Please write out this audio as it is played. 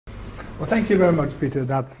Well, thank you very much, Peter.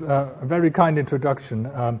 That's a very kind introduction.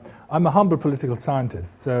 I'm a humble political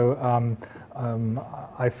scientist, so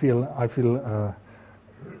I feel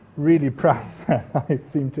really proud that I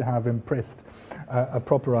seem to have impressed a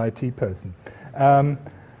proper IT person.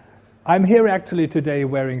 I'm here actually today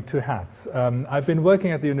wearing two hats. I've been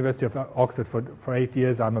working at the University of Oxford for 8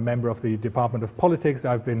 years. I'm a member of the Department of Politics.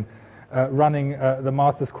 I've been running the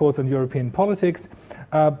master's course on European politics.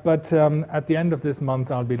 But at the end of this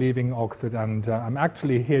month, I'll be leaving Oxford, and I'm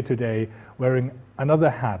actually here today wearing another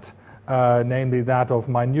hat, namely that of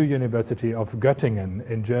my new University of Göttingen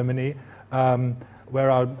in Germany,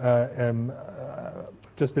 where I've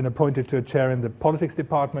just been appointed to a chair in the politics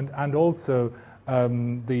department, and also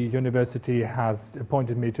the university has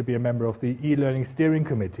appointed me to be a member of the e-learning steering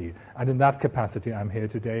committee, and in that capacity I'm here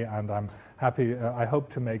today, and I'm happy. I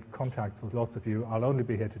hope to make contacts with lots of you. I'll only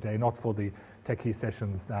be here today, not for the techie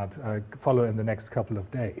sessions that follow in the next couple of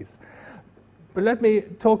days. But let me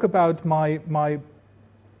talk about my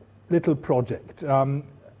little project.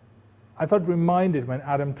 I felt reminded when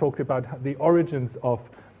Adam talked about the origins of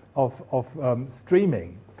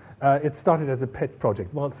streaming. It started as a pet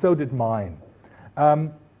project. Well, so did mine.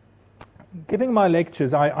 Giving my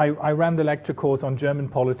lectures, I ran the lecture course on German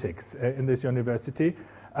politics in this university.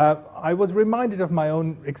 I was reminded of my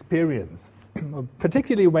own experience,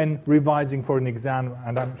 particularly when revising for an exam,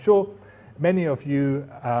 and I'm sure many of you,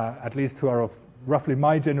 at least who are of roughly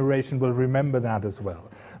my generation, will remember that as well.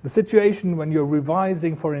 The situation when you're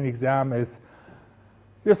revising for an exam is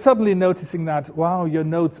you're suddenly noticing that, wow, your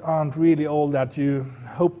notes aren't really all that you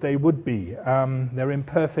hoped they would be. They're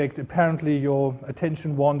imperfect. Apparently your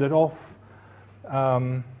attention wandered off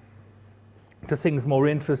to things more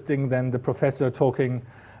interesting than the professor talking.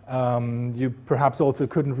 You perhaps also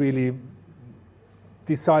couldn't really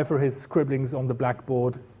decipher his scribblings on the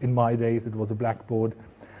blackboard. In my days, it was a blackboard.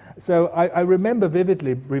 So I remember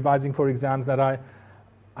vividly revising for exams that I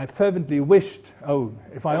fervently wished, oh,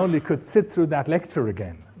 if I only could sit through that lecture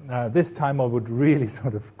again. This time I would really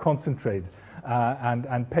sort of concentrate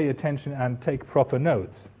and pay attention and take proper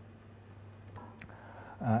notes.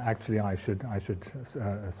 Actually, I should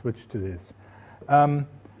switch to this.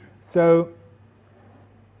 So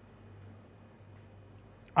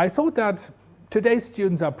I thought that today's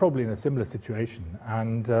students are probably in a similar situation,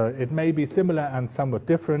 and it may be similar and somewhat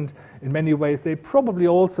different. In many ways, they probably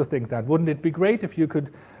also think that. Wouldn't it be great if you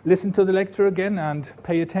could listen to the lecture again and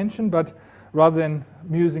pay attention? But rather than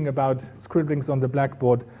musing about scribblings on the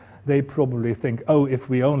blackboard, they probably think, oh, if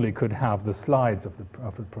we only could have the slides of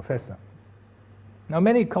the professor. Now,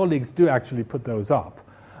 many colleagues do actually put those up,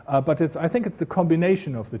 but I think it's the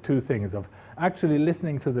combination of the two things, of actually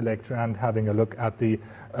listening to the lecture and having a look at the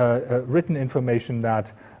written information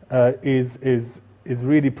that is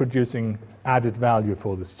really producing added value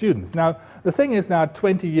for the students. Now, the thing is that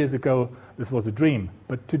 20 years ago, this was a dream,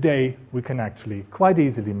 but today we can actually quite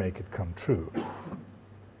easily make it come true.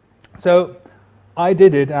 So I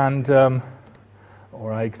did it, and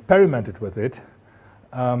or I experimented with it.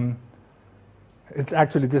 It's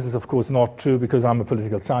actually, this is of course not true because I'm a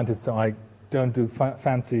political scientist, so I don't do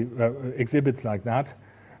fancy exhibits like that.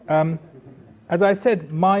 As I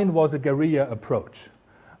said, mine was a guerrilla approach.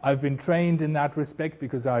 I've been trained in that respect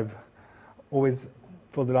because I've always,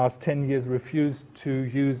 for the last 10 years, refused to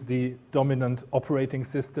use the dominant operating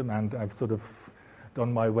system, and I've sort of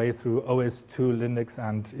done my way through OS/2, Linux,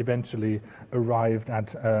 and eventually arrived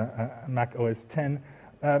at Mac OS X.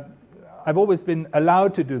 I've always been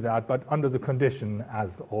allowed to do that, but under the condition,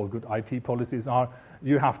 as all good IT policies are,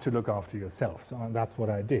 you have to look after yourself. So that's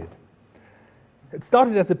what I did. It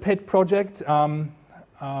started as a pet project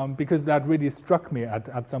because that really struck me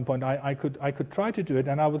at some point. I could try to do it,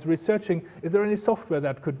 and I was researching, is there any software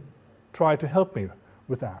that could try to help me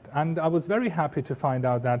with that? And I was very happy to find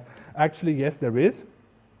out that actually, yes, there is.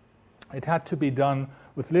 It had to be done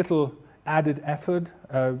with little added effort.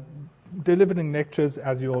 Delivering lectures,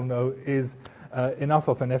 as you all know, is enough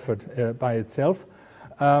of an effort by itself.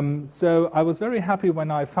 So I was very happy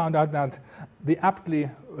when I found out that the aptly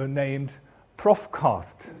named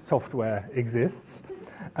Profcast software exists.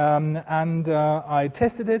 And I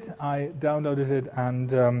tested it, I downloaded it,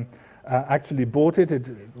 and actually bought it. It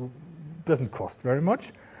doesn't cost very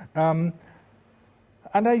much. And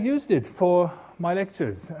I used it for my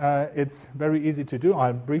lectures. It's very easy to do.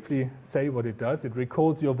 I'll briefly say what it does. It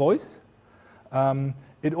records your voice.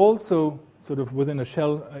 It also, sort of within a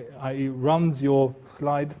shell, i.e. runs your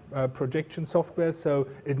slide projection software, so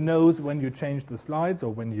it knows when you change the slides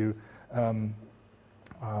or when you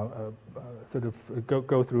sort of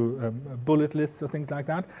go through bullet lists or things like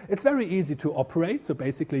that. It's very easy to operate, so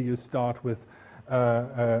basically you start with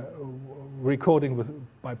recording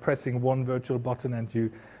by pressing one virtual button, and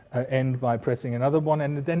you end by pressing another one,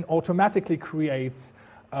 and it then automatically creates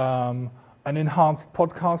an enhanced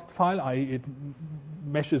podcast file, i.e. it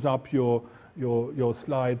meshes up your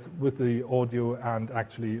slides with the audio and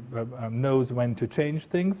actually knows when to change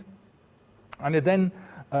things. And it then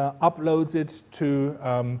uploads it to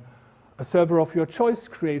a server of your choice,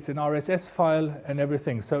 creates an RSS file and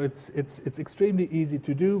everything. So it's extremely easy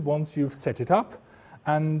to do once you've set it up.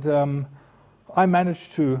 And I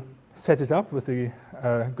managed to set it up with the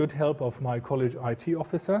good help of my college IT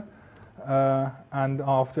officer. And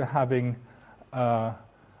after having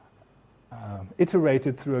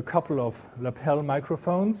iterated through a couple of lapel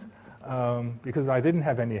microphones, because I didn't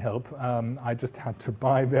have any help, I just had to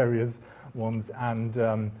buy various ones and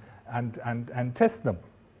test them.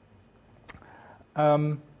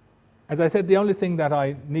 As I said, the only thing that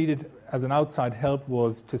I needed as an outside help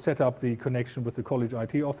was to set up the connection with the college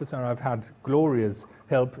IT officer. I've had glorious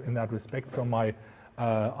help in that respect from my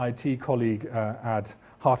IT colleague at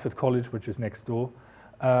Hartford College, which is next door,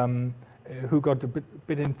 who got a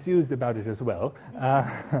bit enthused about it as well.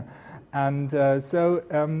 So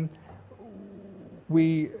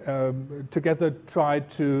we together tried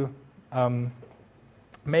to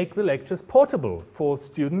make the lectures portable for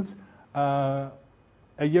students a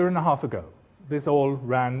year and a half ago. This all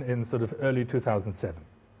ran in sort of early 2007.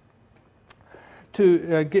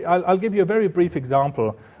 I'll give you a very brief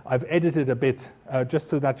example. I've edited a bit just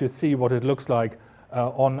so that you see what it looks like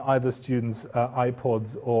on either students'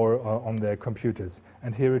 iPods or on their computers.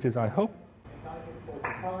 And here it is, I hope. In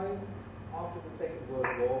 1945, after the Second World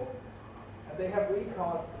War, and they have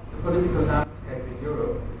recast the political landscape in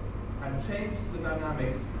Europe and changed the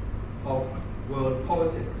dynamics of world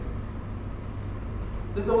politics.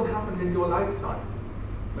 This all happened in your lifetime,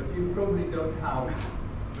 but you probably don't have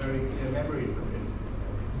very clear memories of it.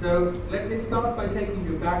 So let me start by taking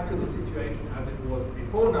you back to the situation as it was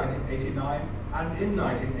before 1989 and in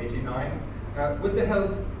 1989, with the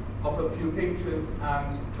help of a few pictures,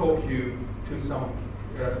 and talk you to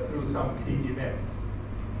through some key events.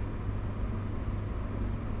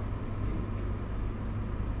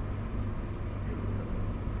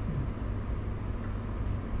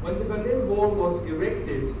 When the Berlin Wall was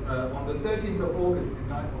erected on the 13th of August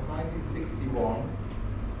of 1961,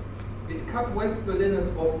 it cut West Berliners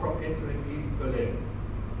off from entering East Berlin.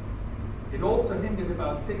 It also hindered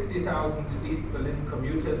about 60,000 East Berlin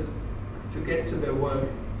commuters to get to their work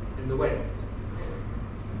in the West.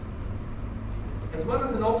 As well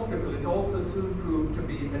as an obstacle, it also soon proved to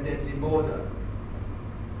be a deadly border.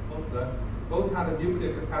 Both had a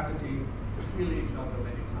nuclear capacity to kill each other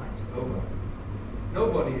many times over.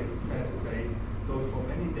 Nobody, it is fair to say, thought for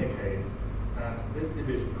many decades that this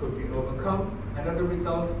division could be overcome, and as a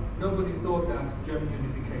result, nobody thought that German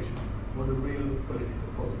unification was a real political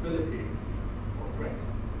possibility or threat.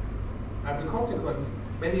 As a consequence,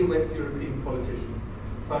 many West European politicians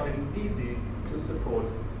found it easy to support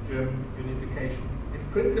German unification in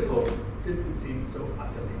principle, since it seemed so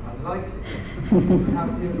utterly unlikely. I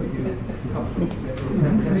have here for you a couple of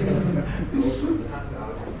representations, also the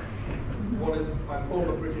handout. One is my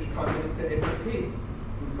former British Prime Minister Edward Heath,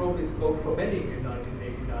 who probably spoke for many in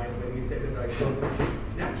 1989 when he said, and I quote,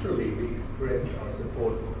 "Naturally we expressed our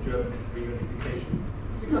support of German reunification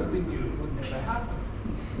because we knew it would never happen."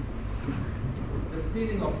 This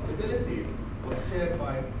feeling of stability was shared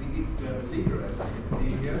by the East German leader, as you can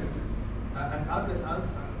see here, and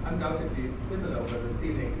undoubtedly similar were the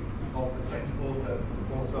feelings of the French author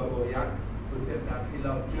François Aurillac, who said that he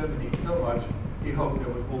loved Germany so much he hoped there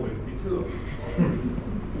would always be two of them.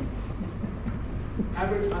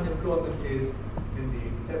 Average unemployment is in the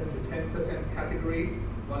 7 to 10% category,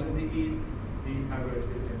 while in the East, the average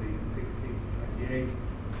is in the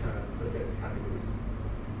 16-28% category.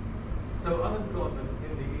 So unemployment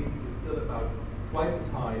in the East is still about twice as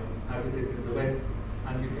high as it is in the West,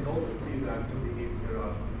 and you can also see that in the East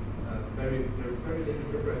there is very little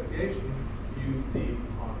differentiation. You see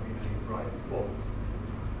hardly any bright spots.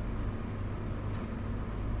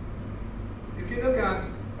 If you look at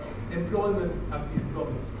employment and the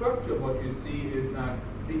employment structure, what you see is that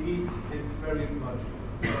the East is very much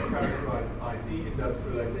characterized by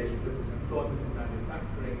deindustrialization. This is employment in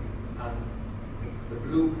manufacturing, and it's the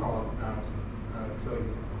blue part that shows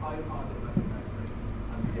the high part of manufacturing,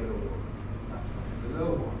 and the yellow one that shows the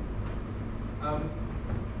low one.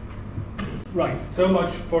 Right, so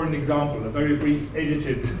much for an example, a very brief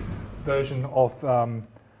edited version of one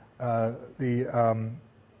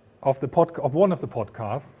of the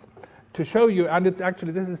podcasts to show you, and it's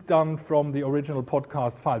actually, this is done from the original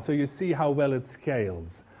podcast file, so you see how well it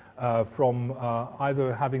scales. from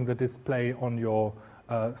either having the display on your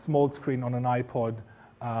small screen on an iPod.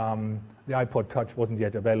 The iPod Touch wasn't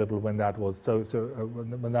yet available when that was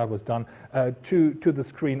when that was done, to the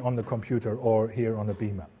screen on the computer or here on a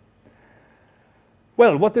beamer.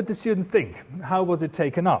 Well, what did the students think? How was it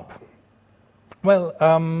taken up? Well,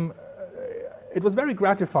 it was very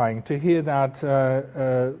gratifying to hear that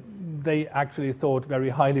they actually thought very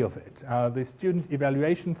highly of it. The student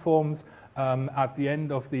evaluation forms at the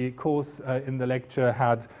end of the course in the lecture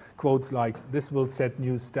had quotes like, "This will set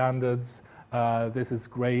new standards," "This is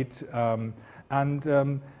great,"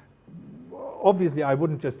 and obviously I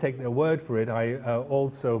wouldn't just take their word for it. I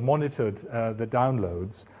also monitored the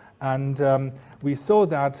downloads, and we saw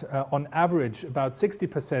that on average about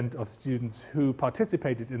 60% of students who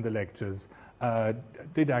participated in the lectures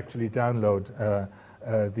did actually download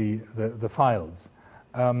the files.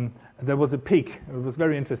 There was a peak. It was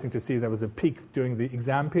very interesting to see there was a peak during the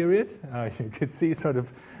exam period. You could see sort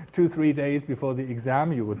of 2-3 days before the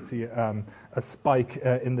exam, you would see a spike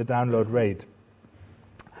in the download rate.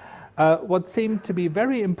 What seemed to be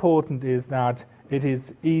very important is that it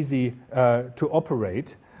is easy to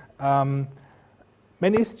operate.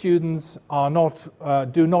 Many students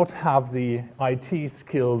do not have the IT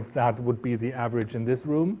skills that would be the average in this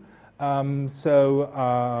room. So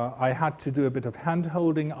I had to do a bit of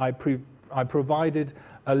hand-holding. I provided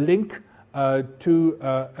a link to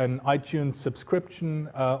an iTunes subscription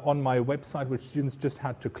on my website, which students just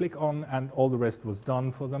had to click on, and all the rest was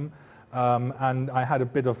done for them. And I had a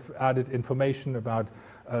bit of added information about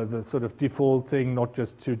the sort of default thing, not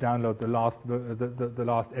just to download the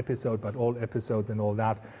last episode, but all episodes and all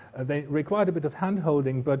that. They required a bit of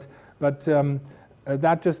hand-holding, but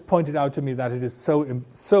that just pointed out to me that it is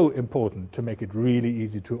so important to make it really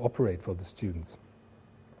easy to operate for the students.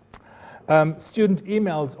 Student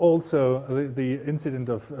emails also, the incident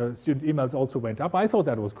of student emails also went up. I thought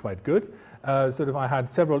that was quite good. I had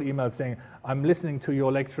several emails saying, "I'm listening to your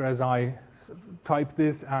lecture as I type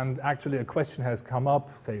this, and actually a question has come up,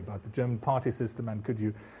 say about the German party system, and could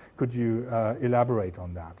you elaborate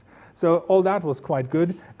on that?" So all that was quite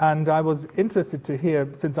good, and I was interested to hear,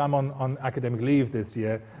 since I'm on academic leave this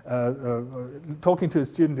year, talking to a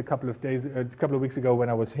student a couple of weeks ago when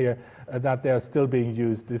I was here, that they are still being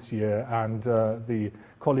used this year, and the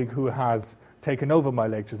colleague who has taken over my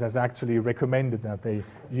lectures has actually recommended that they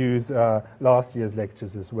use last year's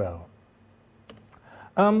lectures as well.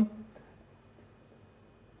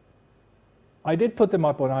 I did put them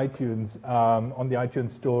up on iTunes, on the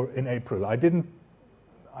iTunes store in April. I didn't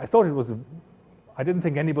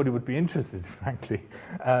think anybody would be interested, frankly,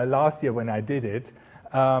 last year when I did it.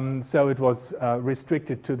 So it was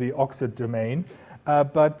restricted to the Oxford domain.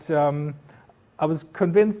 But I was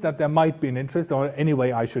convinced that there might be an interest, or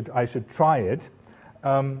anyway, I should try it.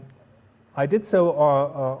 I did so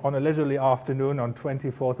on a leisurely afternoon on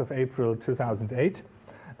 24th of April 2008.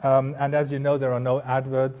 And as you know, there are no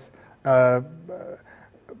adverts.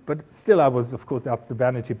 But still, I was, of course, that's the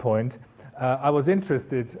vanity point. I was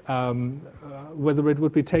interested whether it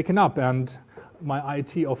would be taken up, and my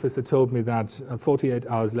IT officer told me that 48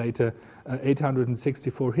 hours later,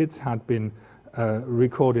 864 hits had been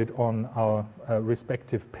recorded on our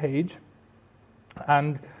respective page.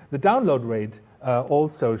 And the download rate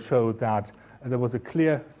also showed that there was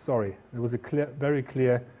very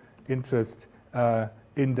clear interest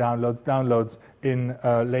in downloads. Downloads in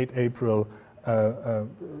late April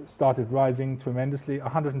started rising tremendously.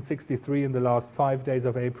 163 in the last 5 days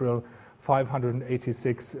of April,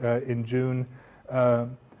 586 in June,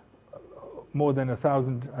 more than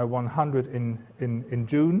 1,100 in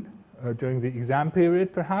June during the exam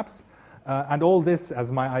period, perhaps. And all this,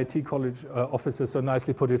 as my IT college officer so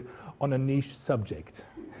nicely put it, on a niche subject.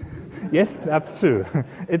 Yes, that's true.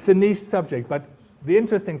 It's a niche subject, but the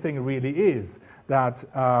interesting thing really is that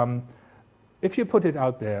if you put it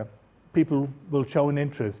out there, people will show an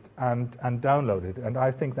interest and download it. And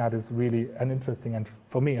I think that is really an interesting and,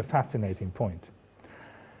 for me, a fascinating point.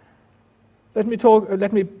 Let me do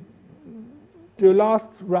a last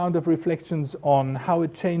round of reflections on how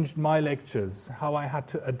it changed my lectures, how I had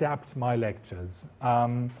to adapt my lectures,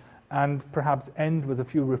 and perhaps end with a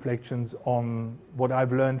few reflections on what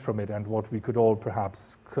I've learned from it and what we could all perhaps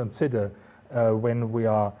consider when we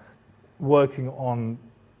are working on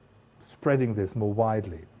spreading this more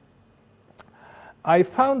widely. I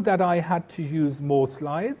found that I had to use more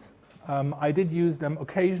slides. I did use them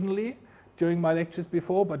occasionally during my lectures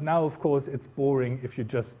before, but now, of course, it's boring if you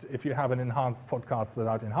have an enhanced podcast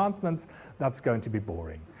without enhancements. That's going to be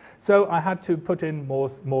boring. So I had to put in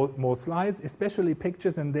more slides, especially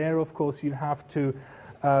pictures, and there, of course, you have to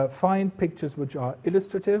find pictures which are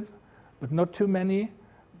illustrative, but not too many,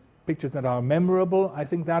 pictures that are memorable. I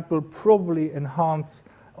think that will probably enhance,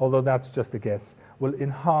 although that's just a guess, will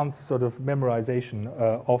enhance sort of memorization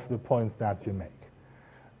of the points that you make.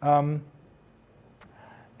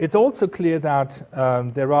 It's also clear that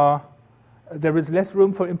there is less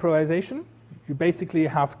room for improvisation. You basically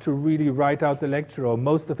have to really write out the lecture or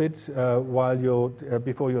most of it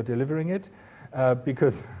before you're delivering it,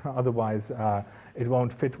 because otherwise it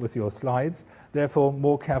won't fit with your slides. Therefore,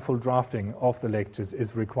 more careful drafting of the lectures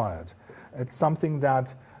is required. It's something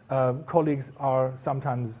that colleagues are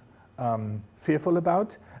sometimes fearful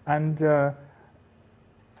about. And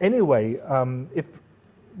anyway, if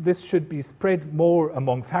this should be spread more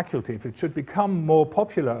among faculty, if it should become more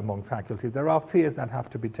popular among faculty, there are fears that have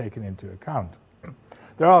to be taken into account.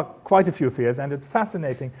 There are quite a few fears, and it's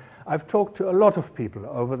fascinating. I've talked to a lot of people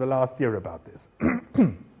over the last year about this.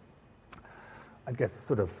 I guess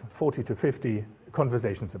sort of 40 to 50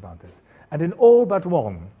 conversations about this. And in all but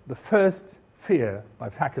one, the first fear by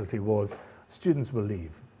faculty was students will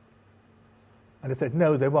leave. And I said,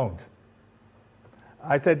 no, they won't.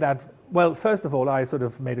 I said that, well, first of all, I sort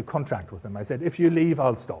of made a contract with them. I said, if you leave,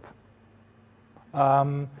 I'll stop.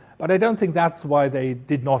 But I don't think that's why they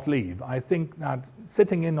did not leave. I think that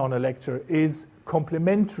sitting in on a lecture is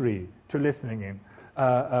complementary to listening in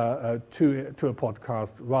to a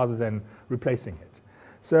podcast rather than replacing it.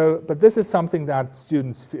 So, but this is something that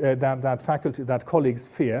students, that faculty, that colleagues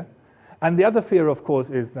fear. And the other fear, of course,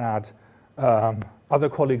 is that other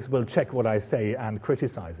colleagues will check what I say and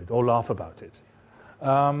criticize it or laugh about it.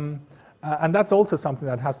 And that's also something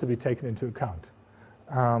that has to be taken into account.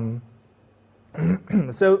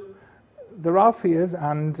 So there are fears,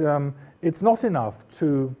 and it's not enough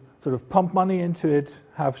to sort of pump money into it,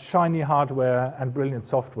 have shiny hardware and brilliant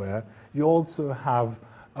software. You also have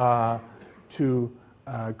to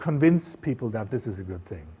convince people that this is a good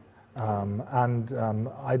thing.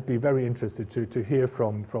 I'd be very interested to hear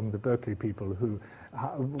from the Berkeley people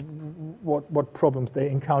what problems they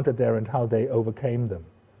encountered there and how they overcame them.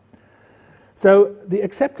 So the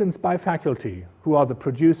acceptance by faculty, who are the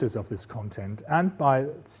producers of this content, and by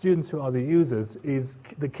students who are the users, is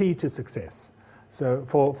the key to success. So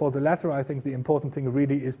for the latter, I think the important thing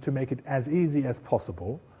really is to make it as easy as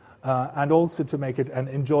possible, and also to make it an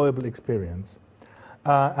enjoyable experience.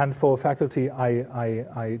 And for faculty,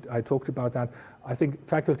 I talked about that. I think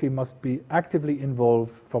faculty must be actively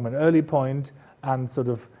involved from an early point and sort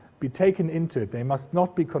of be taken into it. They must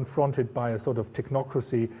not be confronted by a sort of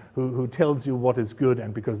technocracy who tells you what is good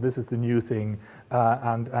and because this is the new thing,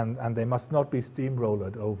 and they must not be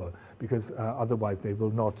steamrolled over, because otherwise they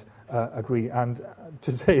will not agree. And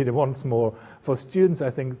to say it once more, for students,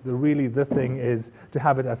 I think the thing is to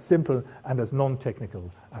have it as simple and as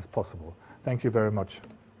non-technical as possible. Thank you very much.